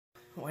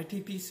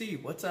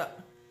YTPC, what's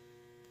up?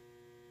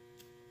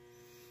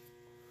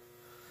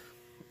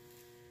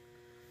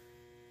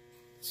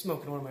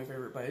 Smoking one of my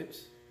favorite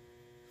pipes.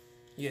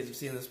 You guys have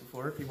seen this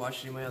before if you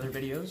watched any of my other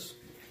videos.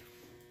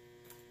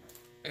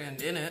 And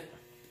in it,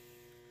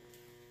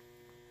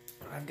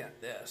 I've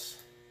got this.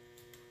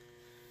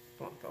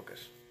 Come on,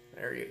 focus.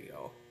 There you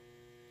go.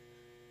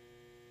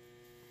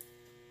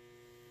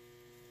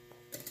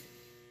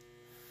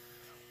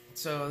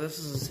 So this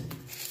is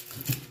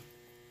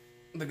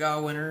the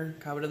GA winner,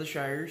 Cobbett of the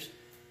Shires.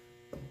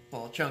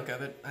 Well, a chunk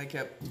of it. I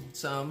kept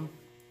some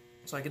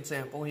so I could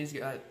sample. He's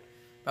got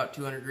about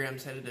 200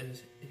 grams headed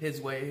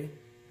his way.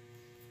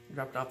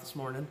 Dropped off this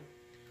morning.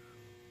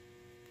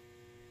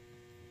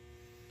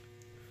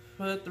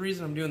 But the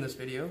reason I'm doing this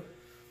video, I'm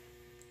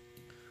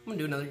going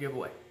to do another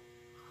giveaway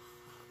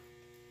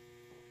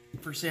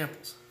for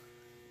samples.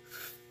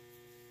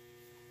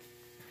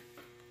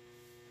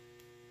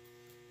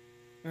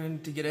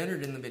 And to get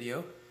entered in the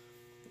video,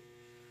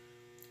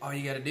 all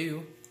you got to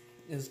do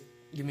is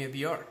give me a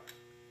VR.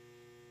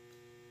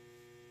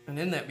 And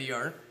in that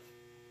VR,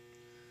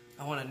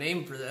 I want a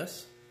name for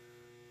this,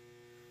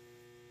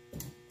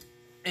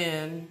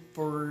 and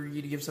for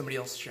you to give somebody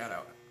else a shout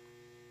out.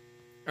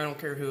 I don't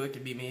care who, it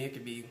could be me, it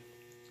could be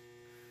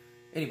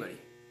anybody.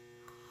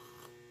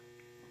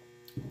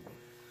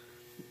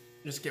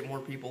 Just get more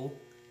people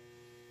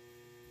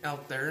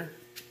out there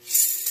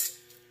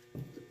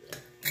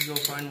and go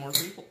find more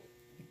people.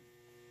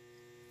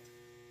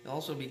 You'll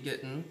also be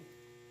getting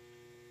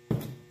a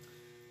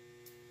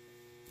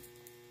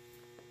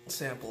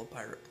sample of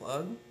Pirate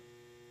Plug.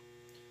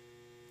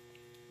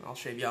 I'll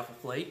shave you off a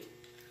flake.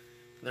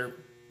 They're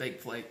big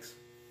flakes.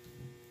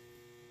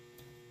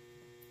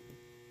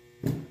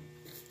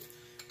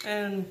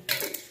 And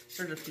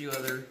there's a few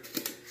other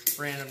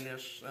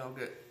randomness that'll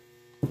get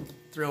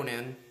thrown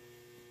in.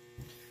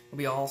 It'll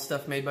be all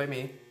stuff made by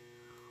me.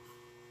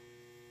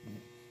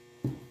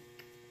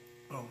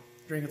 Oh,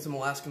 drinking some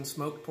Alaskan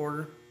smoked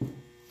porter.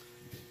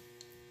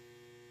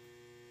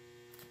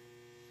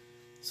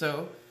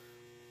 So,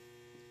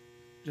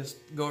 just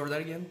go over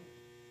that again.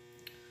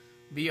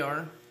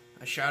 VR,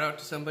 a shout out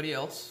to somebody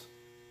else,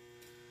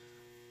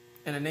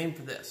 and a name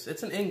for this.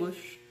 It's in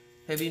English,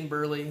 heavy and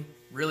burly,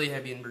 really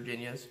heavy in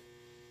Virginia's.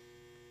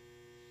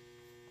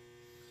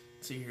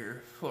 Let's see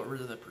here, what were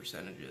the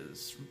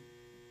percentages?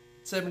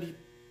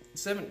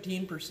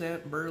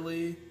 17%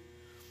 burly,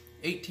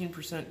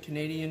 18%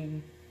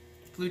 Canadian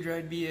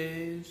flue-dried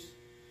BAs,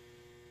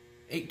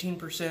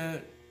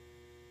 18%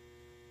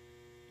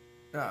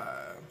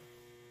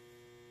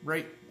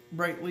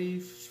 bright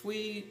leaf,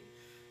 sweet,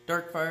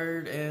 dark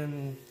fired,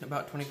 and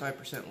about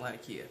 25%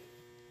 Latakia.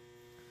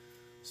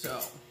 So,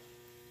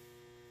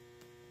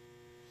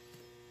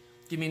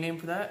 give me a name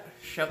for that,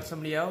 shout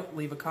somebody out,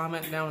 leave a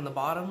comment down in the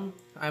bottom.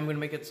 I'm going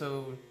to make it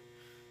so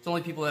it's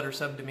only people that are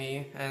subbed to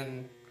me,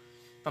 and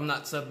if I'm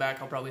not subbed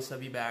back, I'll probably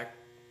sub you back.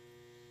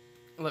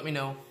 Let me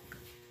know.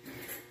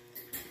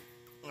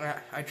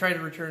 I try to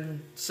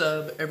return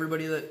sub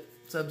everybody that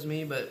subs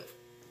me, but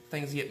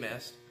things get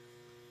missed.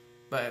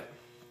 But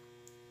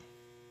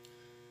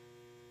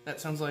that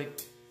sounds like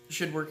it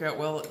should work out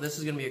well. This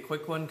is going to be a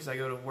quick one because I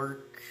go to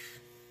work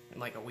in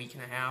like a week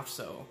and a half,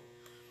 so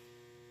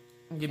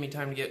give me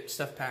time to get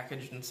stuff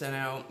packaged and sent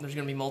out. There's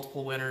going to be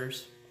multiple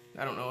winners.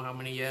 I don't know how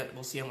many yet.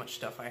 We'll see how much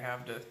stuff I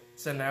have to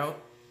send out.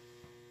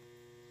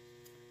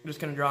 I'm just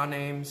going to draw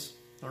names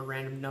or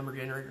random number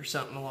generator or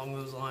something along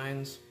those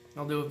lines.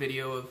 I'll do a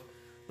video of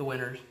the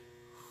winners.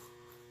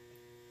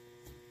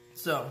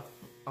 So,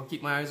 I'll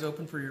keep my eyes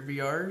open for your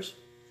VRs.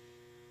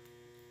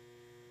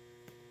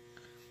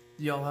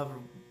 Y'all have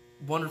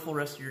a wonderful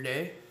rest of your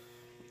day.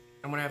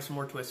 I'm going to have some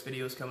more Twist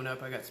videos coming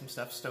up. I got some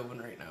stuff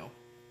stoving right now.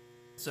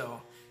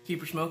 So,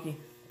 keep her smoky.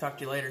 Talk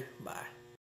to you later. Bye.